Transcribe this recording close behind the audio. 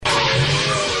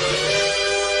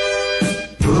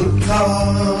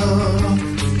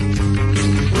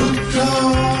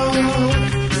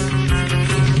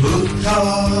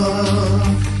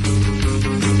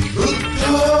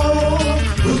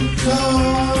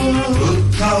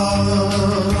Book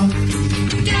Talk.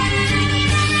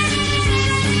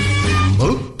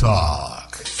 Book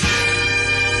Talk.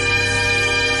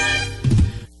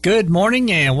 Good morning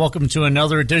and welcome to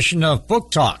another edition of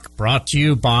Book Talk, brought to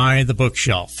you by The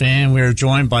Bookshelf. And we're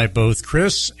joined by both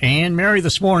Chris and Mary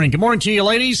this morning. Good morning to you,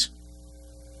 ladies.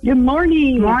 Good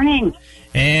morning. Good morning.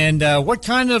 And what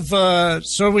kind of,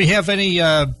 so we have any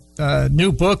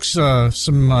new books,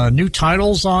 some new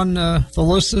titles on the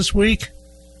list this week?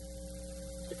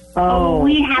 Oh,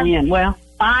 we have man. Well,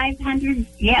 500.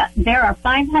 Yeah, there are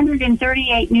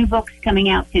 538 new books coming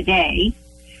out today.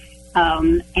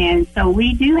 And so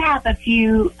we do have a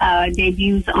few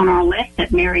debuts on our list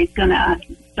that Mary's going to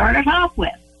start us off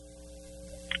with.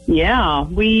 yeah,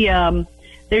 we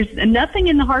there's nothing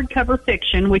in the hardcover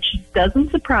fiction, which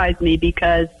doesn't surprise me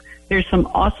because there's some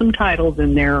awesome titles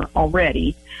in there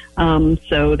already.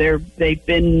 So they've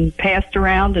been passed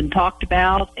around and talked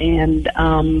about, and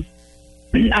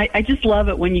I just love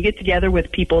it when you get together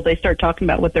with people, they start talking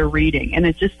about what they're reading, and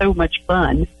it's just so much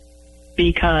fun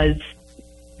because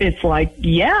it's like,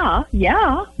 yeah,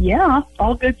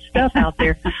 all good stuff out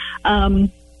there.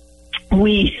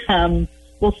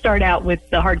 We'll start out with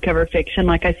the hardcover fiction.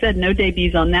 Like I said, no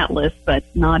debuts on that list, but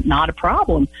not a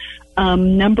problem.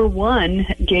 Number one,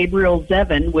 Gabriel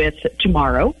Zevin with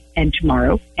Tomorrow and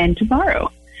Tomorrow and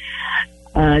Tomorrow.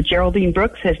 Geraldine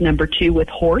Brooks has number two with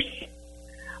Horse.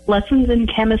 Lessons in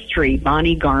Chemistry,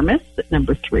 Bonnie Garmis at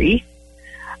number three.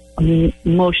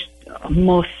 Mohsin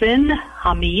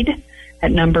Hamid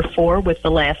at number four with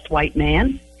The Last White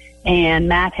Man. And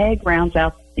Matt Haig rounds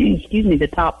out, the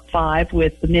top five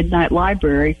with The Midnight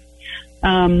Library.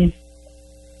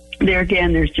 There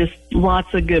again, there's just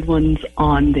lots of good ones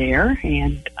on there,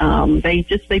 and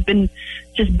they've been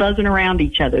just buzzing around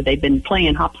each other. They've been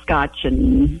playing hopscotch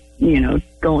and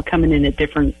coming in at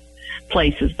different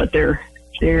places, but they're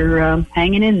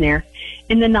hanging in there.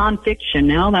 In the nonfiction,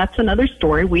 now that's another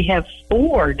story. We have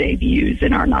 4 debuts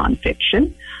in our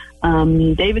nonfiction.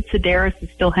 David Sedaris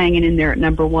is still hanging in there at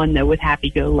number one, though, with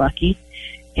Happy Go Lucky,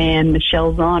 and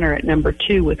Michelle Zauner at number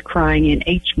 2 with Crying in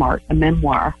H Mart, a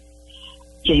memoir.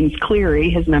 James Cleary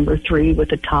has number 3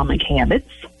 with Atomic Habits.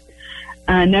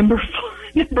 Number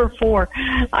 4,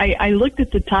 I looked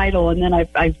at the title and then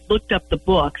I looked up the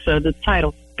book, so the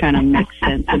title kind of makes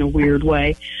sense in a weird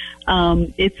way.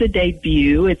 It's a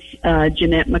debut. It's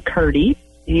Jeanette McCurdy,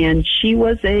 and she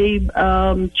was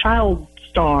a child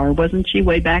star, wasn't she,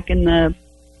 way back in the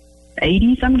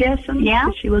 80s, I'm guessing? Yeah.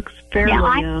 She looks fairly young.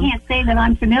 I can't say that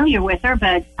I'm familiar with her,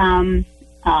 but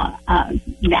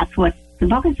that's what the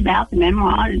book is about. The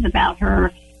memoir is about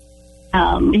her,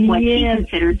 what she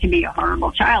considered to be a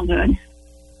horrible childhood.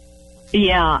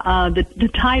 Yeah, the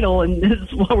title, and this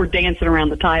is what we're dancing around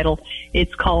the title,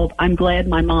 it's called I'm Glad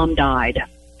My Mom Died.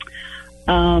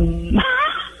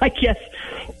 I guess,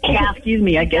 excuse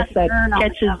me, I guess that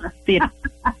catches the,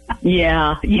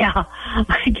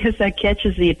 I guess that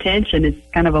catches the attention. It's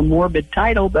kind of a morbid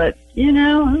title, but,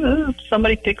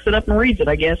 somebody picks it up and reads it,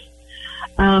 I guess.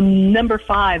 Number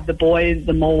 5, The Boy,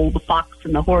 the Mole, the Fox,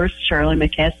 and the Horse, Shirley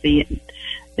McKessie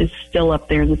is still up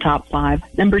there in the top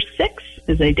 5. Number 6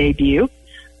 is a debut.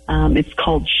 It's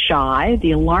called Shy,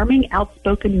 The Alarming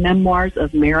Outspoken Memoirs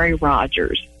of Mary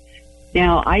Rogers.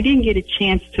 Now, I didn't get a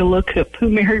chance to look up who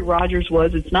Mary Rogers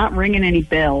was. It's not ringing any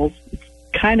bells. It's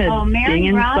kind of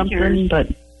dinging something, but...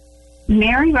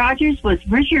 Mary Rogers was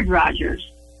Richard Rogers'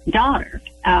 daughter.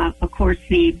 Of course,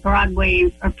 the Broadway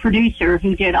producer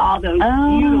who did all those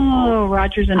beautiful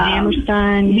Rodgers and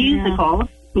Hammerstein musicals,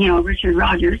 Richard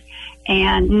Rogers.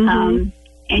 And and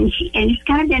it's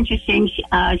kind of interesting.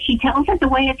 She tells it the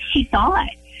way she saw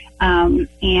it.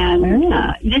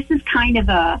 This is kind of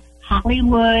a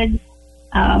Hollywood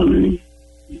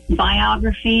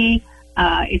biography.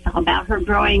 It's all about her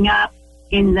growing up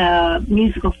in the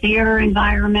musical theater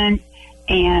environment.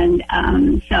 And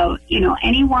so,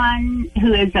 anyone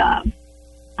who is a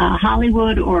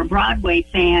Hollywood or a Broadway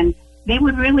fan, they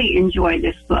would really enjoy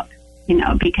this book,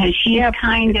 because she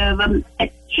kind of,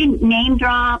 she name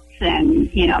drops and,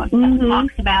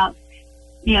 talks about,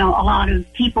 a lot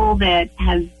of people that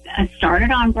have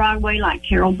started on Broadway, like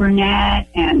Carol Burnett.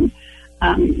 And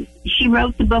she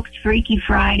wrote the books Freaky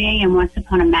Friday and Once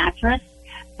Upon a Mattress.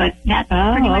 But that's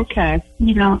pretty much,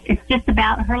 it's just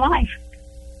about her life.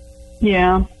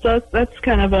 Yeah, so that's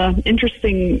kind of an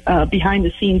interesting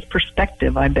behind-the-scenes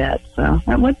perspective, I bet. So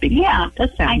that would be good. Yeah,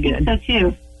 that sounds good. I think so,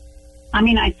 too. I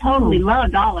mean, I totally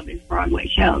loved all of his Broadway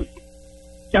shows.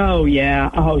 Oh,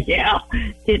 yeah.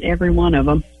 Hit every one of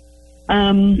them.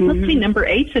 Let's see, number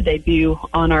 8's a debut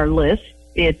on our list.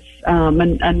 It's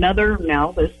another,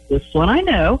 now this one I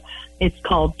know. It's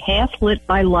called Path Lit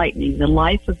by Lightning, The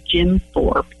Life of Jim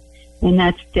Thorpe. And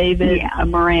that's David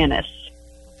Moranis.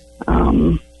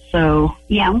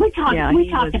 Yeah, we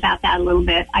talked about that a little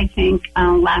bit, I think,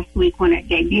 last week when it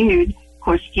debuted. Of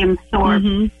course, Jim Thorpe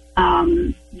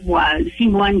he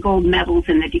won gold medals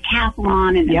in the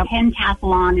decathlon and the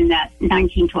pentathlon in that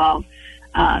 1912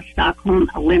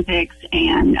 Stockholm Olympics,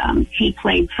 and he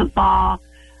played football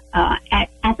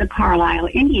at the Carlisle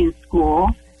Indian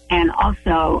School, and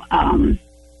also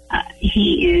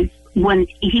he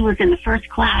was in the first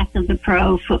class of the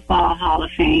Pro Football Hall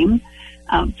of Fame.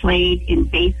 Played in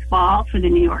baseball for the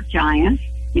New York Giants.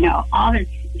 You know, all this,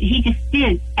 he just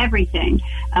did everything.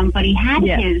 But he had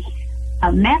his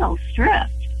medals stripped,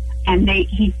 and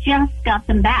he just got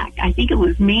them back. I think it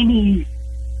was maybe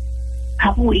a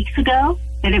couple weeks ago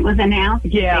that it was announced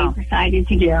that they decided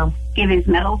to give his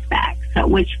medals back, so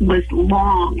which was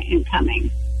long in coming.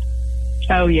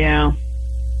 Oh, yeah.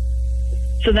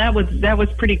 So that was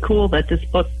pretty cool that this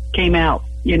book came out,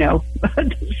 you know,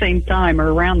 at the same time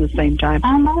or around the same time.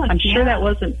 Almost, I'm sure that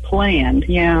wasn't planned.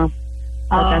 Yeah.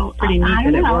 But that's pretty neat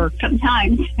that it worked.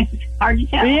 Sometimes it's hard to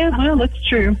tell. Yeah, well, that's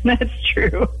true. That's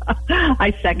true.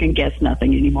 I second guess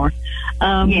nothing anymore.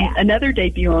 Another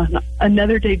debut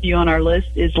on our list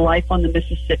is Life on the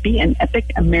Mississippi, an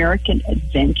epic American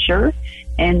adventure,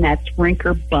 and that's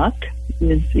Rinker Buck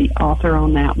is the author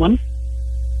on that one.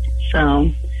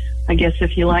 So, I guess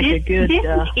if you like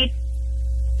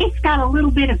it's got a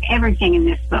little bit of everything in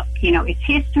this book. You know, it's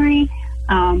history,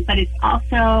 but it's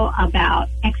also about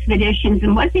expeditions.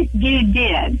 And what this dude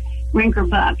did, Rinker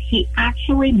Buck, he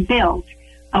actually built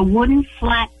a wooden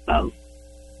flatboat,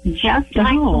 just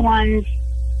like the ones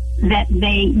that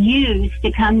they used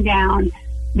to come down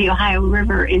the Ohio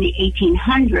River in the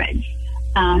 1800s.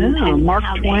 Mark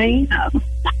Twain.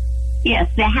 Yes,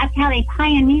 that's how they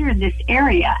pioneered this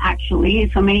area,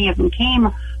 actually. So many of them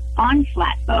came on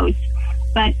flatboats.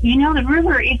 But, you know, the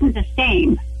river isn't the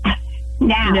same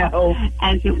now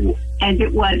as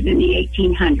it was in the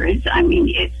 1800s. I mean,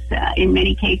 it's in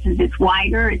many cases it's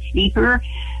wider, it's deeper,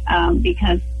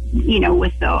 because, you know,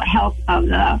 with the help of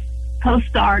the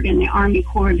Coast Guard and the Army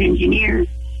Corps of Engineers,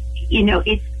 you know,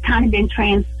 it's kind of been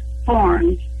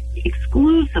transformed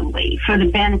exclusively for the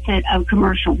benefit of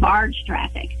commercial barge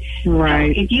traffic.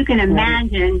 Right. So if you can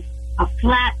imagine a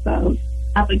flatboat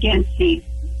up against these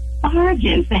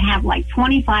barges that have like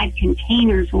 25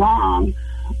 containers long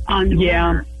on the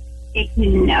river, it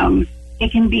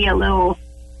can be a little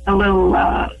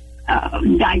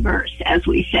diverse, as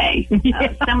we say.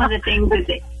 Some of the things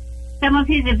some of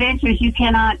his adventures you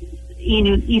can't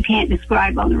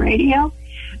describe on the radio.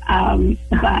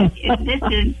 But this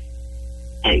is,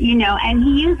 and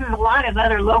he uses a lot of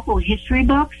other local history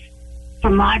books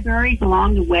from libraries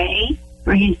along the way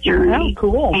for his journey. Oh,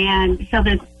 cool. And so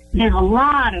there's a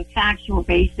lot of factual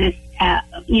basis,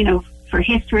 for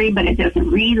history, but it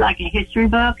doesn't read like a history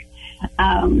book.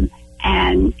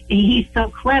 And he's so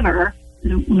clever,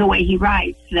 the way he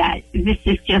writes, that this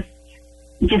is just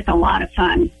a lot of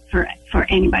fun for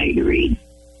anybody to read.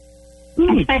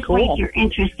 Especially if you're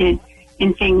interested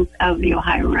in things of the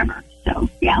Ohio River. So,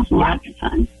 lots of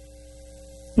fun.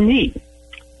 Neat.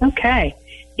 Okay.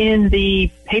 In the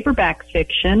paperback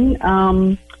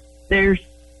fiction, there's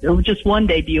just one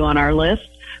debut on our list.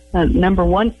 Number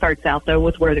one starts out, though,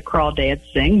 with Where the Crawdads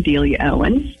Sing, Delia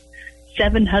Owens.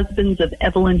 Seven Husbands of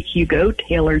Evelyn Hugo,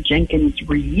 Taylor Jenkins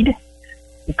Reid.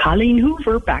 Colleen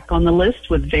Hoover back on the list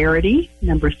with Verity,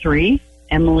 number 3.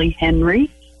 Emily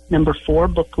Henry, number 4,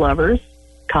 Book Lovers.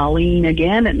 Colleen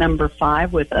again at number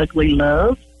 5 with Ugly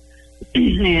Love.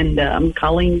 And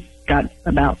Colleen's got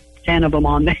about 10 of them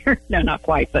on there. No, not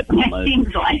quite, but almost. It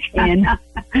seems like. And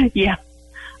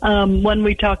one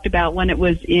we talked about when it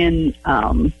was in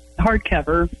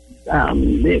hardcover,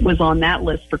 it was on that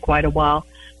list for quite a while.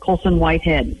 Colson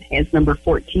Whitehead has number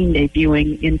 14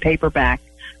 debuting in paperback,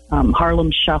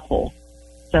 Harlem Shuffle.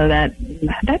 So that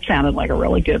sounded like a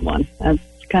really good one. That's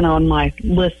kind of on my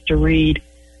list to read.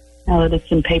 Now that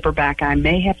it's in paperback, I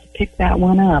may have to pick that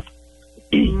one up.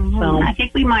 So, I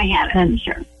think we might have it, I'm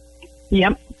sure.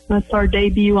 Yep, that's our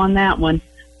debut on that one.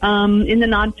 In the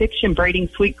nonfiction, Braiding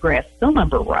Sweetgrass, still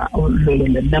number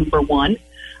 1,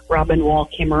 Robin Wall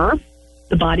Kimmerer.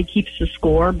 The Body Keeps the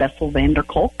Score, Bessel van der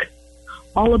Kolk.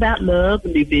 All About Love,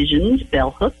 New Visions,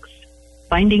 Bell Hooks.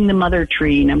 Finding the Mother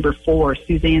Tree, number 4,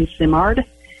 Suzanne Simard.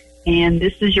 And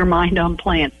This Is Your Mind on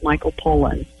Plants, Michael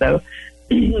Pollan. So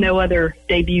no other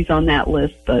debuts on that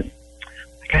list, but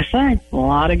like I said, a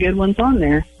lot of good ones on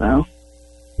there. So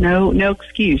no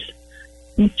excuse.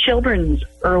 Children's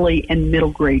early and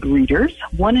middle grade readers,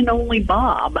 One and Only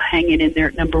Bob, hanging in there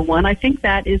at number 1. I think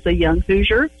that is a young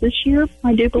Hoosier this year,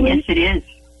 I do believe. Yes, it is.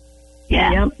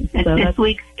 Yeah, yep. So this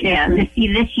week's,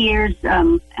 this year's,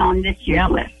 on this year's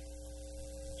list.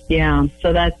 Yeah,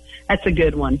 so that's a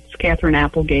good one. It's Catherine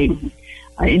Applegate.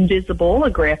 Invisible, a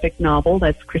graphic novel,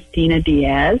 that's Christina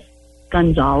Diaz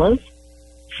Gonzalez.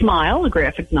 Smile, a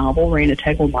graphic novel, Raina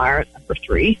Tegelmeyer at number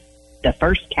 3. The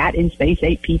First Cat in Space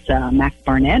Ate Pizza, Mac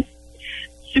Barnett.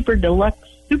 Super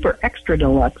Extra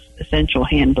Deluxe Essential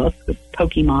Handbook with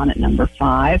Pokemon at number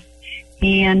 5.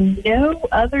 And no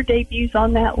other debuts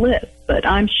on that list, but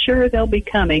I'm sure they'll be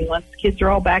coming once kids are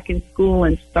all back in school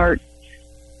and start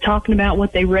talking about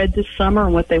what they read this summer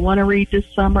and what they want to read this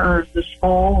summer or this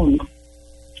fall. And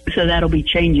so that'll be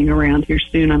changing around here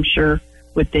soon, I'm sure,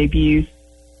 with debuts.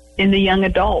 In the young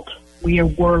adult,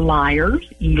 Were Liars,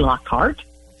 E. Lockhart.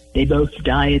 They Both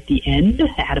Die at the End,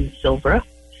 Adam Silva.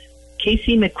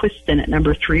 Casey McQuiston at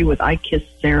number 3 with I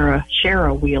Kissed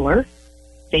Shara Wheeler.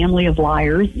 Family of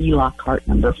Liars, E. Lockhart,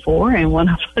 number 4. And One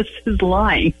of Us is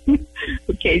Lying.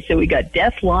 Okay, so we got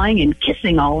Death, Lying, and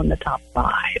Kissing all in the top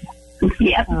 5.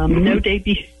 Yep. No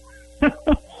debut.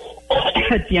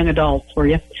 That's young adults for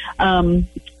you.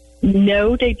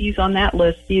 No debuts on that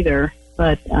list either.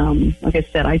 But like I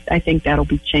said, I think that'll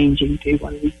be changing too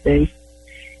one of these days.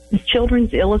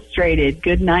 Children's Illustrated,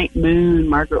 Goodnight Moon,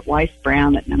 Margaret Weiss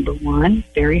Brown at number 1.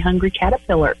 Very Hungry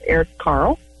Caterpillar, Eric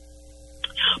Carle.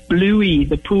 Bluey,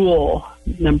 The Pool,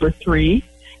 number 3.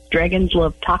 Dragons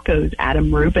Love Tacos,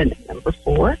 Adam Rubin at number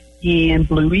 4. And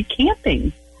Bluey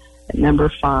Camping at number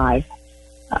 5.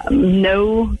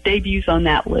 No debuts on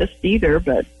that list either,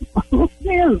 but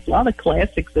there's a lot of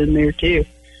classics in there too.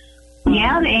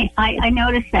 Yeah, I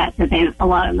noticed that a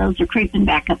lot of those are creeping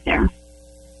back up there.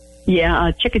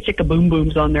 Yeah, Chicka Chicka Boom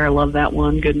Boom's on there. I love that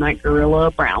one. Goodnight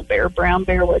Gorilla, Brown Bear,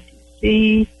 What You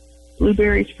See,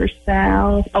 Blueberries for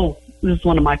Sal. Oh, this is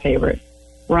one of my favorites.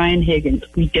 Ryan Higgins,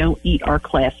 We Don't Eat Our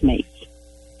Classmates.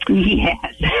 Yes.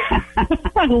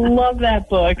 I love that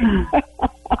book.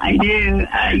 I do,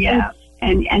 yeah.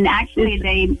 And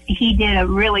actually, he did a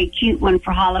really cute one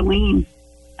for Halloween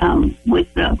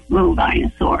with the little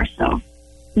dinosaur. So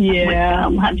yeah,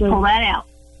 we'll have to pull that out.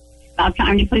 About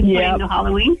time to put the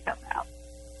Halloween stuff out.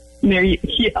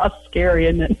 Yeah, scary,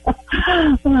 isn't it?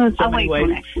 I'll wait till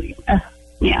next week.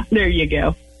 Yeah, there you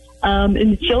go.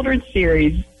 In the children's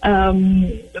series,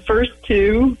 the first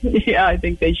 2, I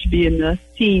think they should be in the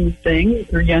teen thing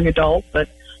or young adult. But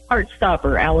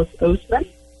Heartstopper, Alice Oseman.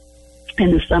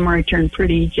 In the Summer I Turned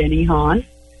Pretty, Jenny Han.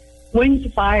 Wings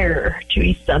of Fire,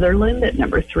 Judy Sutherland at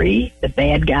number 3. The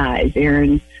Bad Guys,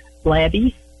 Aaron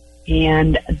Blabby.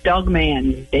 And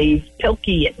Dogman, Dave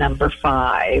Pilkey at number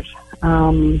 5.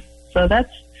 So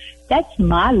that's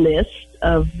my list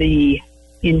of the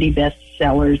indie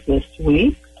bestsellers this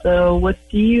week. So what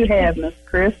do you have, Miss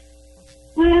Chris?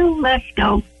 Well, let's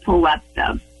go pull up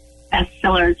the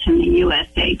bestsellers from the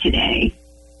USA Today.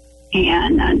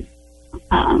 And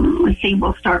let's see,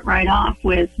 we'll start right off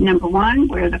with number 1,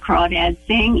 Where the Crawdads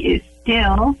Sing is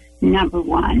still number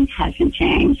 1, hasn't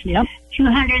changed. Yep.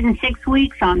 206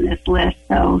 weeks on this list.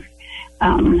 So,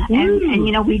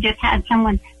 and we just had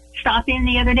someone stop in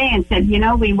the other day and said,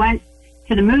 we went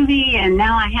to the movie and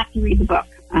now I have to read the book.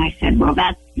 I said, well,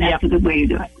 that's a good way to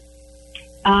do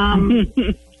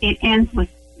it. It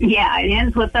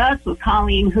ends with us, with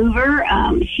Colleen Hoover.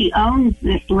 She owns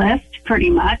this list pretty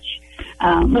much.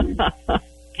 And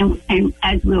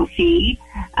as we'll see,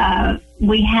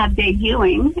 we have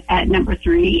debuting at number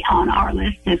 3 on our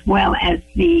list, as well as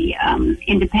the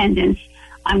Independence,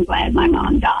 I'm Glad My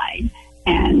Mom Died.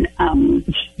 And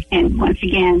once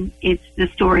again, it's the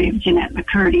story of Jeanette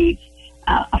McCurdy,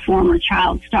 a former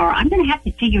child star. I'm going to have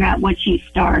to figure out what she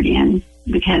starred in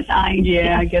because I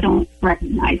guess don't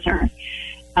recognize her.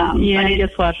 I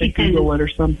guess we'll have to Google it or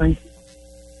something.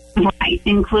 Right.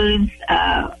 Includes,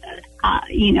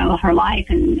 her life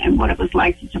and what it was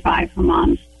like to survive her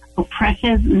mom's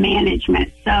oppressive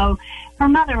management. So her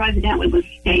mother evidently was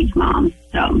a stage mom.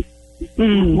 So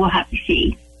we'll have to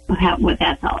see what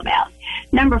that's all about.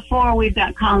 Number 4, we've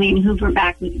got Colleen Hoover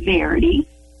back with Verity.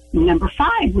 Number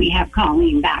 5, we have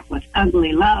Colleen back with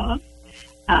Ugly Love.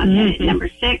 And at number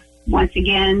 6, once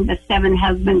again, The 7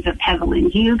 Husbands of Evelyn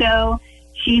Hugo.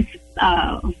 She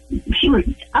was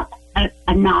up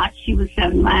a notch. She was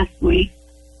 7 last week.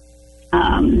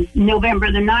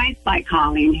 November the 9th by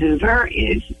Colleen Hoover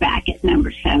is back at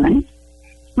number 7.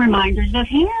 Reminders of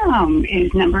Him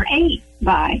is number 8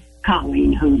 by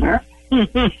Colleen Hoover.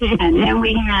 And then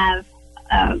we have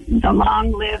The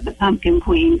Long Live the Pumpkin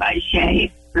Queen by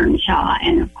Shay Earnshaw.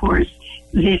 And, of course,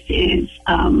 this is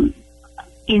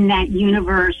in that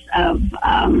universe of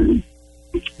The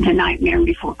Nightmare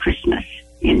Before Christmas,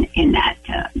 in that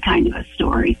kind of a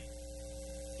story.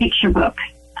 Picture book,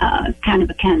 kind of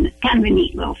a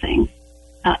neat little thing,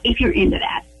 if you're into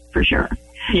that, for sure.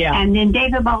 Yeah. And then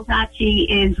David Baldacci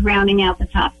is rounding out the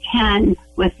top 10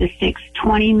 with the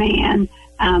 620 Man,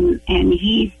 and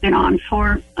he's been on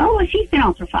for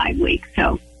 5 weeks,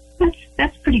 so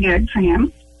that's pretty good for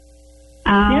him.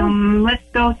 Let's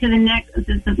go to the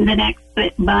next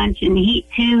bunch, and Heat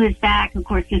 2 is back. Of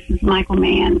course, this is Michael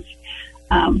Mann's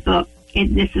book.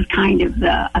 This is kind of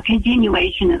a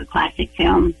continuation of the classic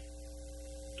film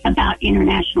about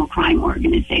international crime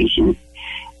organizations,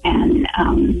 and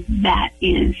that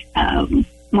is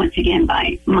once again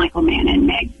by Michael Mann and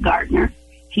Meg Gardner.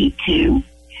 Heat 2.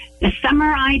 The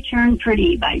Summer I Turned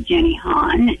Pretty by Jenny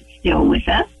Han, still with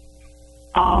us.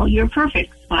 All Your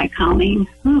Perfects by Colleen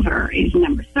Hoover is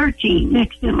number 13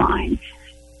 next in line.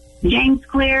 James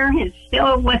Clear is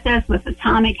still with us with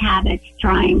Atomic Habits,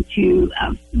 trying to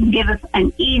give us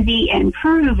an easy and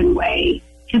proven way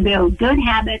to build good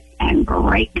habits and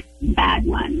break bad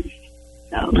ones.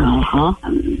 So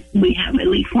we have at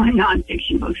least one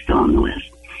nonfiction book still on the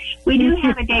list. We do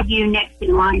have a debut next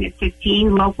in line at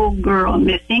 15, Local Girl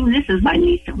Missing. This is by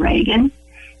Lisa Reagan,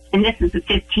 and this is the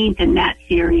 15th in that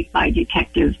series by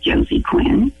Detective Josie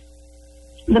Quinn.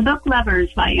 The Book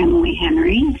Lovers by Emily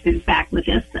Henry is back with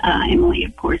us. Emily,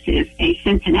 of course, is a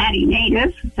Cincinnati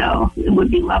native, so it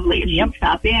would be lovely if she'd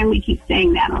stop in. We keep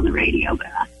saying that on the radio, but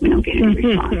we don't get any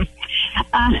response.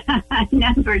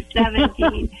 Number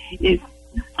 17 is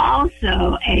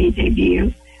also a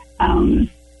debut.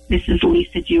 This is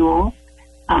Lisa Jewell,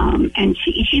 and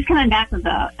she's coming back with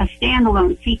a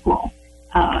standalone sequel,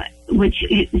 which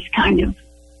is kind of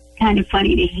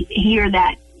funny to hear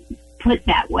that put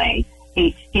that way.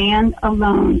 A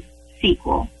standalone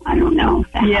sequel. I don't know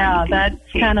if that's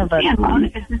kind of a standalone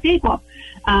if it's a sequel.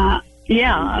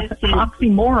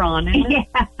 Oxymoron, isn't it?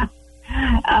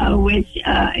 Yeah. Which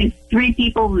is three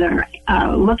people that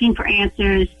are looking for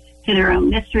answers to their own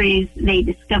mysteries. They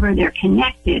discover they're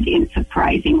connected in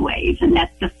surprising ways, and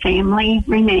that's The Family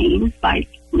Remains by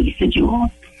Lisa Jewell.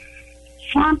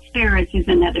 Swamp Spirits is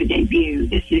another debut.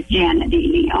 This is Jana De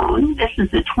Leon. This is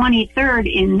the 23rd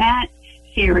in that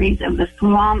series of the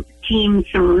Swamp Team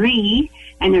 3,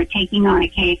 and they're taking on a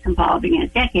case involving a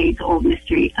decades-old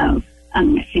mystery of a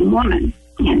missing woman.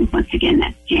 And once again,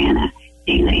 that's Jana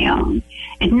De Leon.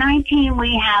 At 19,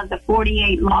 we have The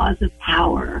 48 Laws of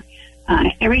Power.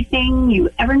 Everything you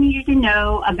ever needed to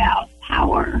know about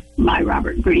power by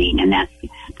Robert Greene. And that's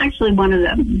actually one of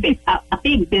the a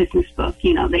big business book.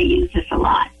 You know, they use this a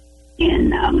lot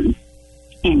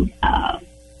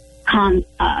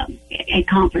at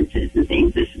conferences and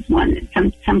things. This is one that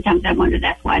sometimes I wonder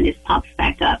that's why this pops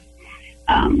back up.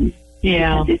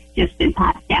 Because it's just been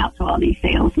passed out to all these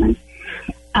salesmen.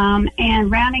 And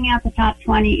rounding out the top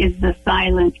 20 is The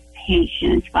Silent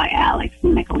Patient by Alex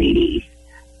Michaelides.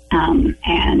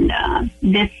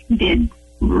 This did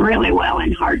really well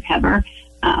in hardcover.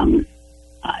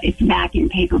 It's back in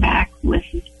paperback with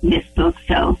this book.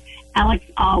 So Alex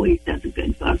always does a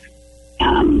good book.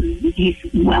 He's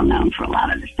well known for a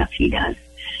lot of the stuff he does.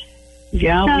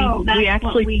 Yeah, so we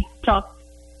actually talked.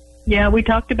 Yeah, we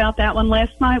talked about that one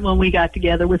last night when we got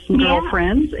together with some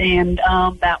girlfriends, and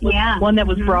that was one that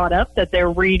was brought up that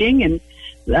they're reading, and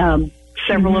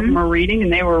several of them are reading,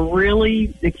 and they were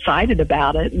really excited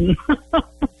about it. And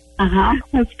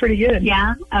that's pretty good.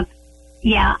 Yeah,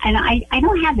 and I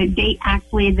don't have the date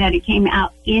actually that it came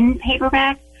out in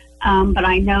paperback, but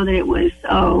I know that it was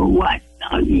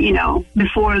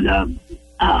before the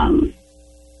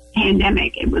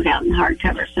pandemic, it was out in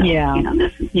hardcover. So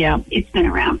this is it's been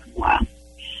around for a while.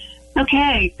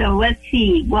 Okay, so let's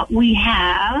see what we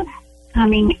have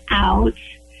coming out.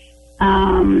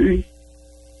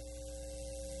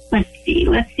 Let's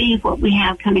see what we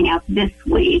have coming out this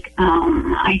week.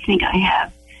 I think I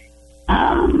have.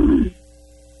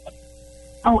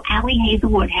 Allie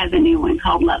Hazelwood has a new one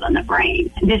called Love on the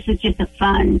Brain. This is just a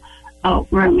fun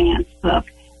romance book.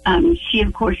 She,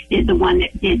 of course, did the one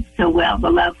that did so well, The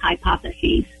Love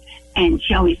Hypothesis, and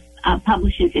she always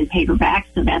publishes in paperback,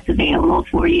 so that's available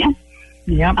for you.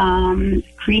 Yep.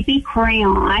 Creepy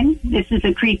Crayon. This is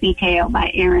a creepy tale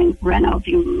by Aaron Reynolds.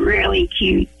 A really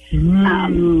cute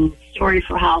story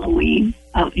for Halloween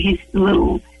of his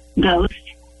little ghost,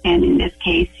 and in this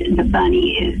case, the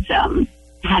bunny is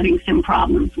having some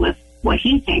problems with what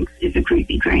he thinks is a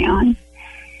creepy crayon.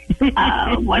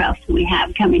 What else do we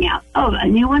have coming out? A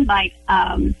new one by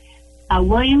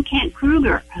William Kent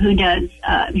Kruger, who does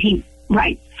he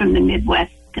writes from the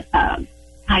Midwest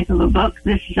type of a book.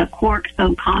 This is a Cork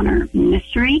O'Connor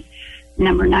mystery,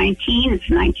 number 19. It's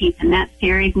 19th in that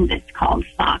series, and it's called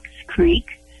Fox Creek.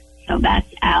 So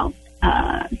that's out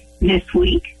this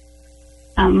week.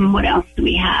 What else do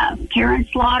we have? Karen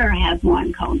Slaughter has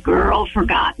one called Girl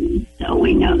Forgotten. So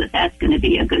we know that that's going to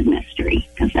be a good mystery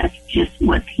because that's just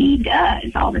what he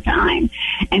does all the time.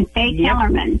 And Faye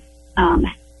Kellerman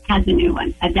has a new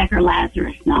one, a Decker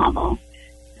Lazarus novel.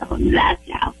 So that's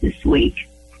out this week.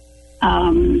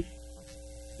 The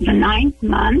Ninth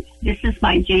Month, this is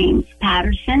by James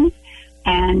Patterson.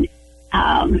 And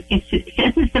it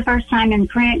says it's the first time in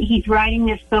print. He's writing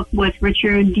this book with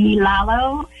Richard D.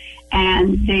 Lalo.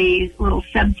 And the little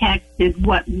subtext is,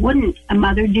 what wouldn't a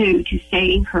mother do to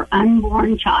save her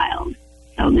unborn child?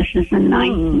 So this is the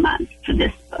 9th month for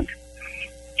this book.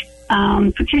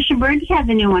 Patricia Briggs has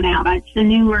a new one out. It's the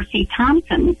new Mercy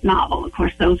Thompson novel. Of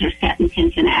course, those are set in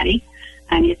Cincinnati.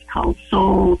 And it's called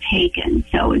Soul Taken.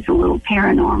 So it's a little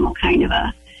paranormal kind of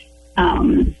a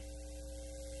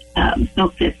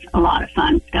book that's a lot of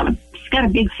fun. It's got a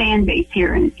big fan base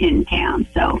here in town.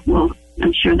 So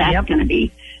I'm sure that's going to be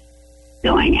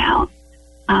going out.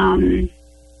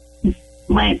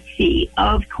 Let's see.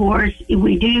 Of course,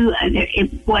 we do.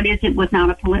 What is it was not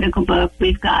a political book?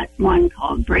 We've got one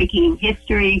called Breaking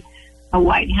History, a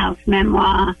White House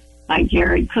memoir by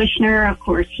Jared Kushner. Of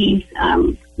course, he's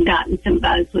gotten some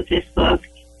buzz with this book,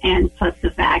 and plus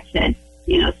the fact that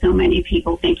so many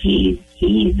people think he's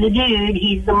the dude,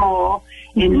 he's the mole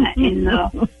in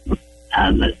the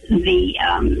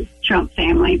Trump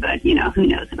family. But who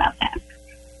knows about that?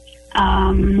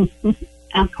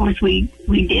 Of course, we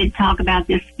did talk about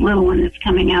this little one that's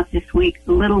coming out this week,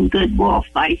 The Little Good Wolf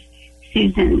by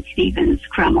Susan Stevens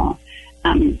Crummell.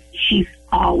 She's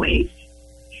always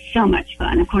so much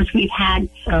fun. Of course, we've had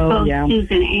both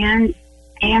Susan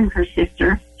and her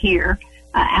sister here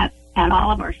at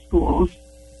all of our schools,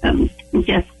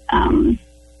 just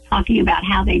talking about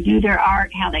how they do their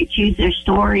art, how they choose their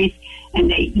stories,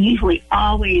 and they usually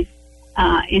always,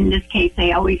 in this case,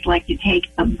 they always like to take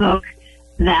a book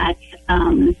that's,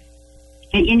 in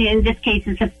this case,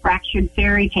 it's a fractured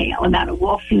fairy tale about a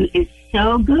wolf who is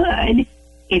so good,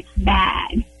 it's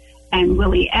bad. And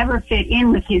will he ever fit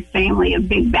in with his family of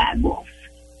big bad wolves?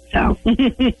 So,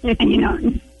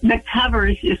 and the cover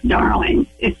is just darling.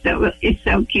 It's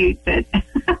so cute that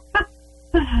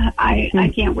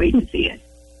I can't wait to see it.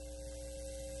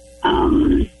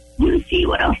 Let's see,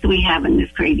 what else do we have in this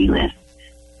crazy list?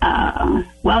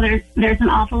 Well, there's an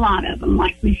awful lot of them.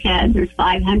 Like we said, there's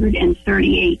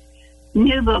 538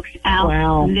 new books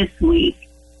out this week.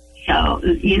 So,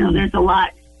 there's a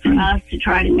lot for us to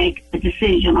try to make a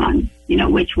decision on,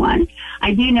 which one.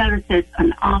 I do notice there's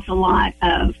an awful lot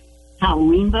of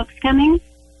Halloween books coming.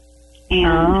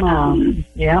 And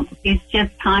it's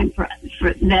just time for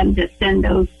them to send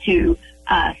those to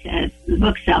us as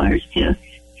booksellers to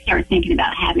start thinking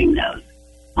about having those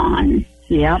on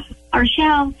our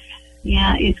shelves.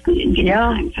 Yeah, it's getting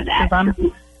time for that.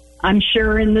 I'm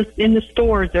sure in the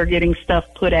stores they're getting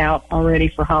stuff put out already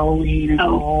for Halloween and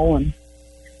fall, and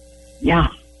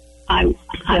I would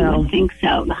think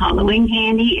so. The Halloween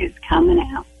candy is coming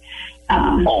out.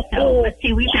 So let's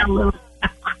see, we've got a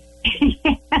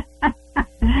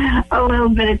little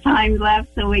bit of time left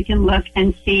so we can look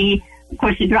and see. Of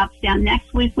course, it drops down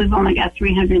next week. We've only got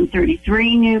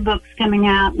 333 new books coming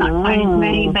out, not quite as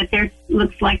many, but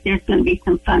looks like there's going to be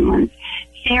some fun ones.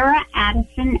 Sarah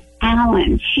Addison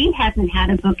Allen, she hasn't had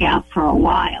a book out for a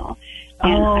while.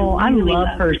 And I really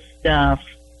love her stuff.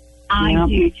 I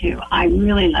do too. I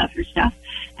really love her stuff.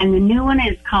 And the new one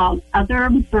is called Other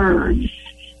Birds.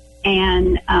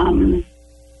 And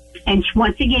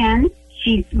once again,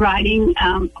 she's writing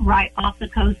right off the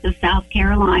coast of South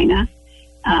Carolina.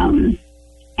 And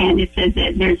it says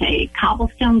that there's a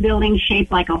cobblestone building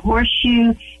shaped like a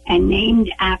horseshoe and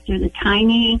named after the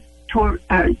tiny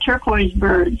turquoise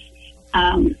birds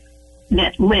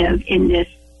that live in this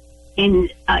building.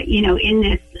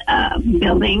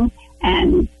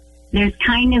 And there's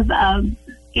kind of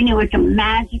it's a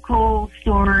magical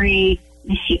story.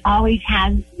 She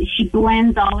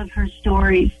blends all of her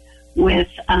stories with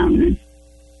the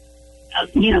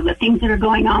things that are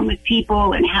going on with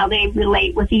people and how they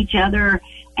relate with each other.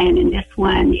 And in this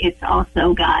one, it's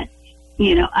also got,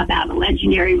 about a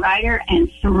legendary writer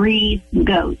and 3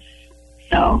 goats.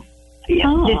 So, this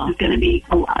is going to be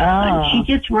a lot of fun. She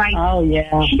just writes.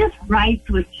 She just writes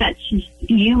with such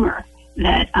humor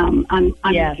that I'm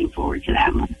looking forward to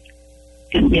that one.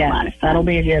 It's going to be a lot of fun. That'll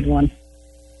be a good one.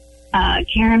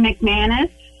 Karen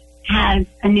McManus has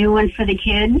a new one for the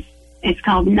kids. It's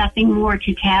called Nothing More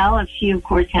to Tell. She, of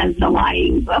course, has the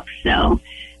lying book. So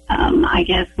I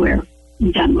guess we're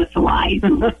done with the lies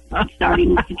and we're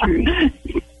starting with the truth.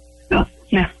 So,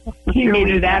 no,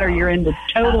 either that or you're into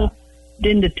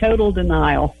total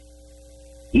denial.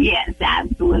 Yes,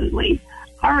 absolutely.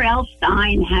 R.L.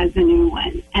 Stein has a new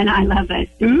one, and I love it.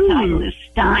 The title is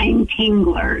Stein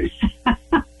Tinglers.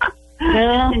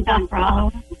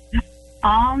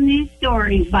 All new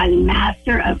stories by the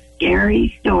master of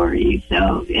scary stories.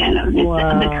 So,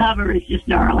 the cover is just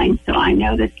darling. So I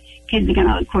know that kids are going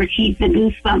to, of course, he's the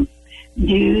Goosebump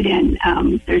dude,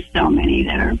 and there's so many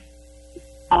that are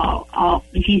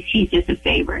he's just a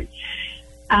favorite.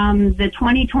 The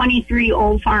 2023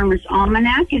 Old Farmer's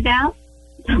Almanac is out.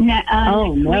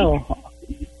 No.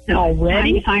 So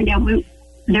already? To find out,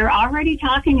 they're already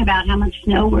talking about how much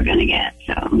snow we're going to get.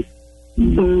 So,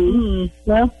 boom.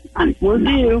 Well, we're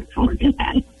due. Looking forward to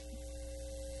that.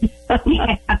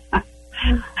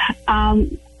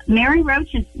 Mary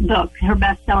Roach's book, her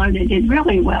bestseller that did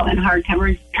really well in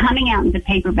hardcover, is coming out in the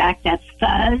paperback. That's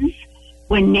Fuzz,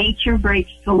 When Nature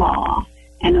Breaks the Law.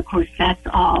 And, of course, that's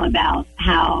all about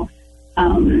how,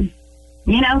 sometimes,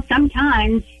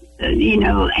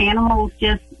 animals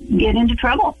just get into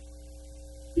trouble.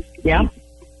 Yeah.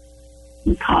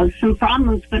 Cause some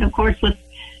problems. But, of course, with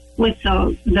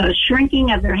the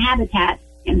shrinking of their habitat,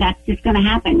 and that's just going to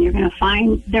happen. You're going to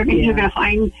find you're going to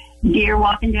find deer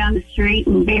walking down the street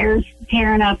and bears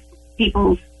tearing up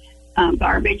people's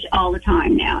garbage all the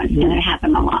time now. It's going to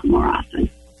happen a lot more often,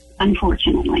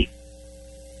 unfortunately.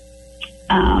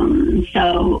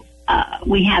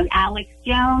 We have Alex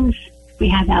Jones. We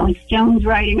have Alex Jones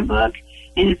writing a book,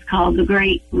 and it's called The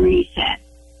Great Reset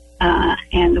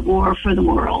and the War for the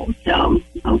World. So,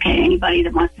 anybody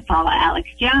that wants to follow Alex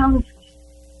Jones,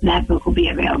 that book will be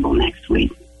available next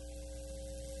week.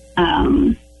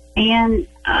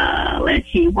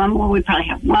 Let's see, one more. We probably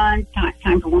have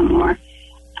time for one more.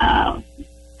 As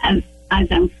I'm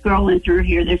scrolling through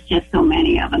here, there's just so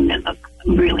many of them that look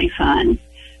really fun.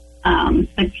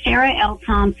 But Sarah L.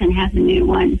 Thompson has a new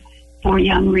one for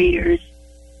young readers,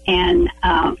 and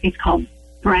it's called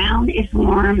Brown is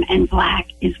Warm and Black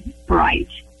is Bright.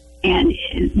 And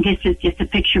this is just a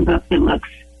picture book that looks,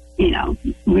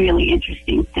 really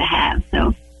interesting to have.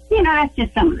 So, that's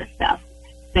just some of the stuff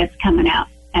that's coming out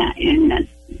in the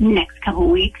next couple of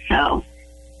weeks. So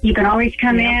you can always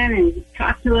come in and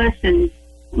talk to us, and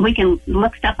we can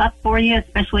look stuff up for you,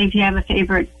 especially if you have a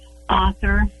favorite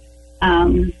author.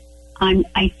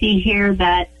 I see here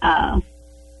that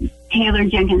Taylor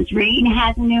Jenkins Reid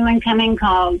has a new one coming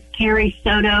called Carrie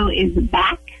Soto is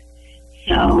Back.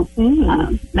 So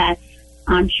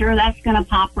I'm sure that's going to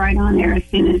pop right on there as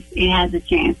soon as it has a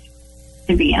chance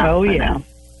to be out. Oh, yeah.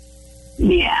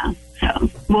 Yeah. So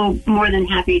we're more than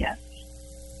happy to,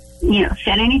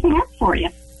 set anything up for you.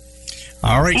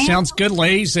 All right. Sounds good,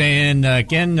 ladies. And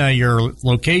again, your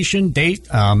location, date,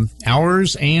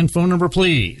 hours, and phone number,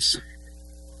 please.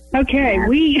 Okay.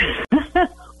 We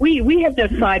have the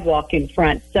sidewalk in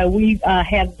front, so we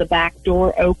have the back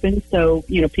door open, so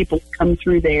people come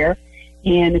through there,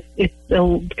 and it's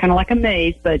kind of like a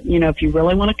maze. But if you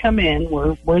really want to come in,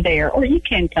 we're there, or you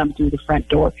can come through the front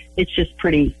door. It's just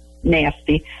pretty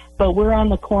nasty, but we're on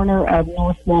the corner of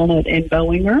North Walnut and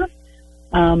Bowinger,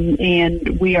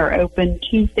 and we are open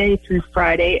Tuesday through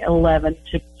Friday, 11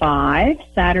 to 5,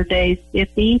 Saturdays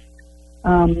 50.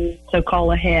 So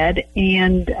call ahead,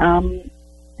 and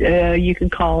you can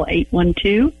call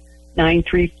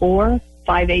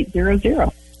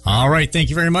 812-934-5800. All right. Thank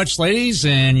you very much, ladies.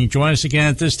 And you join us again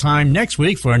at this time next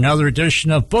week for another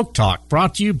edition of Book Talk,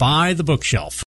 brought to you by The Bookshelf.